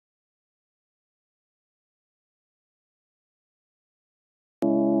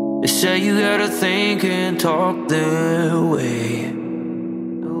They say you gotta think and talk their way,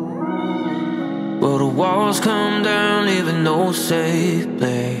 but the walls come down, leaving no safe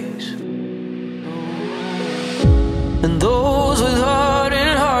place. And those with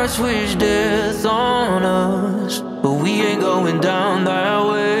hardened hearts wish death on us, but we ain't going down that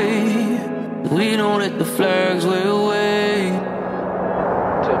way. We don't let the flags will wave.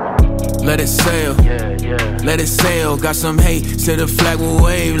 Let it sail, let it sail. Got some hate, said the flag will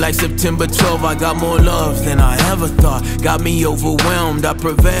wave. Like September 12th, I got more love than I ever thought. Got me overwhelmed, I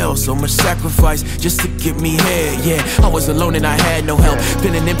prevail. So much sacrifice just to get me here, yeah. I was alone and I had no help.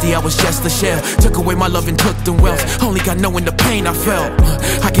 Feeling empty, I was just a shell. Took away my love and took the wealth. Only got knowing the pain I felt.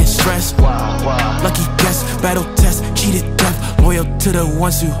 I get stressed, lucky guess, battle test, cheated death. Loyal to the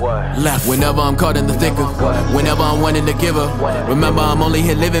ones who left. Whenever I'm caught in the thick of, whenever I'm wanting to give up, remember I'm only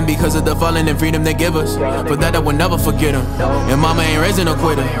here living because of the fallen and freedom they give us. For that I will never forget them. And mama ain't raising no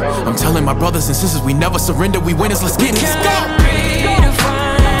quitter. I'm telling my brothers and sisters we never surrender, we winners, let's get it. Let's go!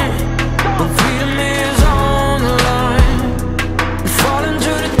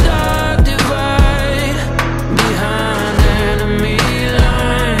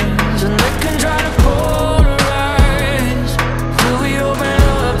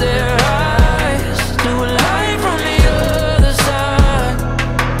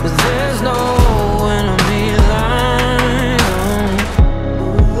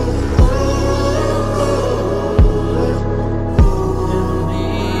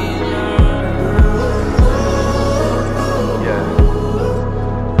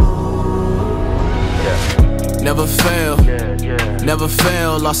 Never fail, never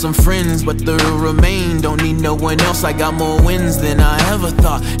fail. Lost some friends, but the remain. Don't need no one else, I got more wins than I ever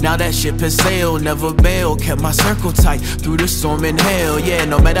thought. Now that ship has sailed, never bail. Kept my circle tight through the storm and hail. Yeah,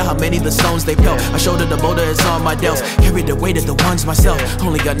 no matter how many the stones they felt, I shoulder the boulder, it's on my delts. Carried the weight of the ones myself.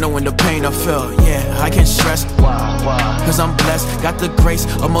 Only got knowing the pain I felt. Yeah, I can't stress, cause I'm blessed. Got the grace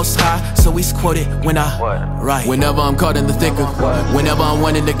of Most High, so he's quoted when I write. Whenever I'm caught in the thick of, whenever I'm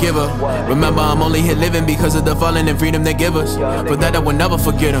wanting to give up, remember I'm only here living because of the fallen and freedom they give us. For that I will never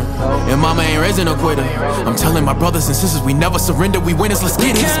forget them. And mama ain't raising no quitter. I'm telling my brothers and sisters we never surrender, we winners, let's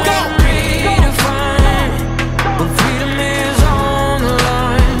get it. Let's go!